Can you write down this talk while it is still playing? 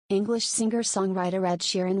English singer-songwriter Ed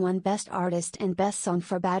Sheeran won Best Artist and Best Song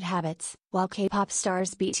for Bad Habits, while K-pop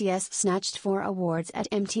stars BTS snatched 4 awards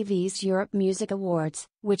at MTV's Europe Music Awards,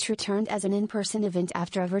 which returned as an in-person event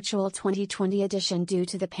after a virtual 2020 edition due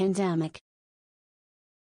to the pandemic.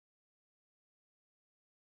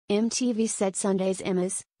 MTV said Sunday's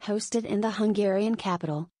EMAs, hosted in the Hungarian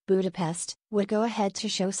capital, Budapest, would go ahead to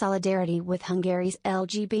show solidarity with Hungary's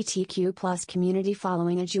LGBTQ+ community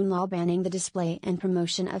following a June law banning the display and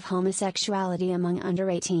promotion of homosexuality among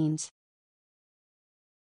under-18s.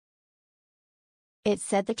 It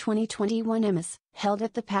said the 2021 EMAs, held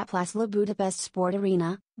at the Papp Laszlo Budapest Sport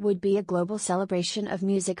Arena, would be a global celebration of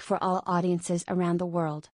music for all audiences around the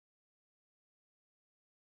world.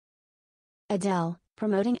 Adele,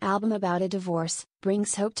 promoting album about a divorce,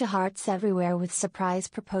 brings hope to hearts everywhere with surprise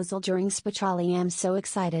proposal during Spiritually am so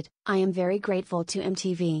excited, I am very grateful to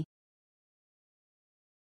MTV.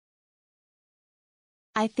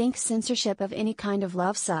 I think censorship of any kind of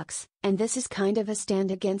love sucks, and this is kind of a stand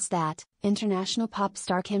against that, international pop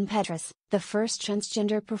star Kim Petras, the first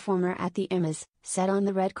transgender performer at the EMAs, said on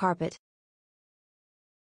the red carpet.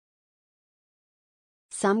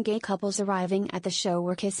 Some gay couples arriving at the show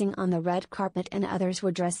were kissing on the red carpet and others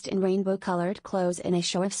were dressed in rainbow-colored clothes in a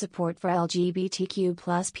show of support for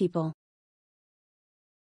LGBTQ+ people.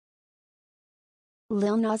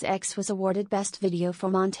 Lil Nas X was awarded Best Video for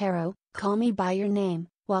Montero, Call Me By Your Name,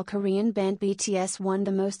 while Korean band BTS won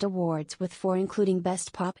the most awards with 4 including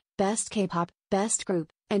Best Pop, Best K-Pop, Best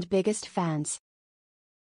Group, and Biggest Fans.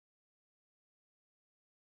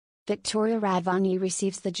 Viktoria Radvanyi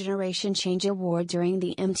receives the Generation Change Award during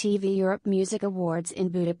the MTV Europe Music Awards in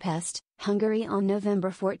Budapest, Hungary on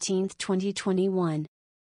November 14, 2021.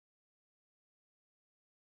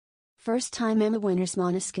 First-time EMA winners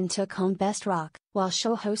Måneskin took home Best Rock, while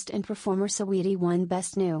show host and performer Saweetie won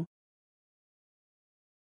Best New.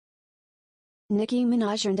 Nicki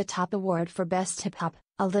Minaj earned a top award for Best Hip Hop,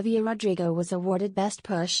 Olivia Rodrigo was awarded Best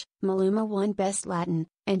Push, Maluma won Best Latin,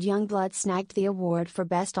 and Yungblud snagged the award for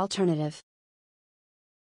Best Alternative.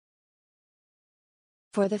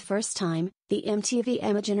 For the first time, the MTV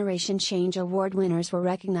EMA Generation Change Award winners were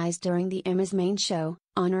recognized during the EMA's main show,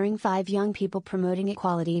 honoring 5 young people promoting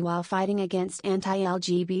equality while fighting against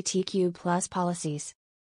anti-LGBTQ+ policies.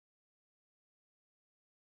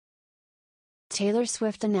 Taylor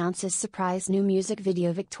Swift announces surprise new music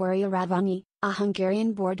video. Viktoria Radvanyi, a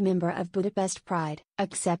Hungarian board member of Budapest Pride,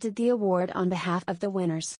 accepted the award on behalf of the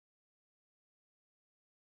winners.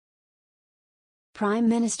 Prime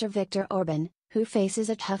Minister Viktor Orban, who faces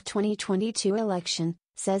a tough 2022 election,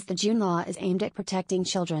 says the June law is aimed at protecting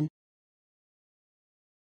children.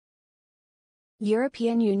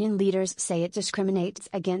 European Union leaders say it discriminates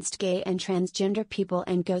against gay and transgender people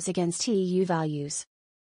and goes against EU values.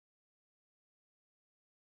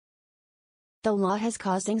 The law has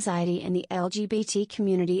caused anxiety in the LGBT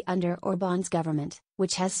community under Orban's government,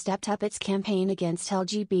 which has stepped up its campaign against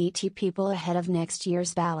LGBT people ahead of next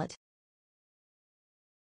year's ballot.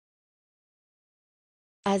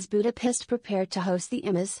 As Budapest prepared to host the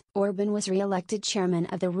EMAs, Orban was re-elected chairman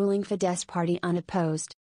of the ruling Fidesz party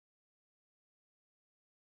unopposed.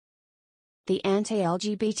 The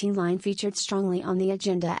anti-LGBT line featured strongly on the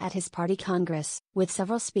agenda at his party congress, with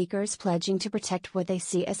several speakers pledging to protect what they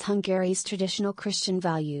see as Hungary's traditional Christian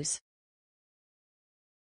values.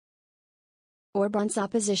 Orban's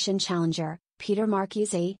opposition challenger, Peter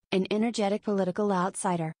Marki-Zay, an energetic political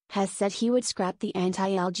outsider, has said he would scrap the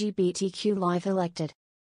anti-LGBTQ law if elected.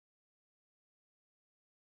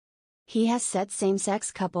 He has said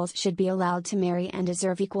same-sex couples should be allowed to marry and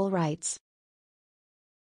deserve equal rights.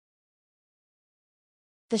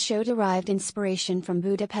 The show derived inspiration from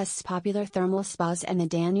Budapest's popular thermal spas and the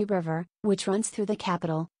Danube River, which runs through the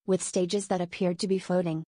capital, with stages that appeared to be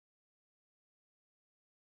floating.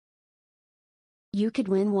 You could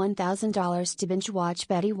win $1,000 to binge-watch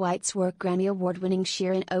Betty White's work. Grammy Award-winning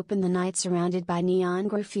Sheeran opened the night surrounded by neon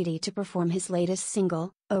graffiti to perform his latest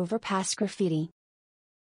single, Overpass Graffiti.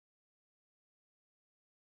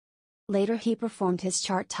 Later he performed his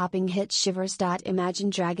chart-topping hit Shivers. Imagine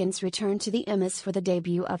Dragons returned to the EMAs for the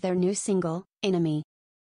debut of their new single, Enemy.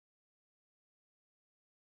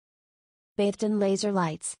 Bathed in laser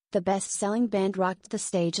lights, the best-selling band rocked the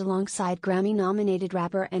stage alongside Grammy-nominated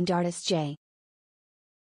rapper and artist J.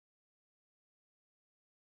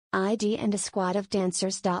 ID and a squad of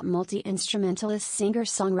dancers. Multi-instrumentalist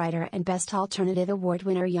singer-songwriter and Best Alternative Award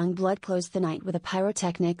winner Yungblud closed the night with a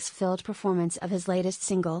pyrotechnics-filled performance of his latest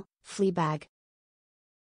single, Fleabag.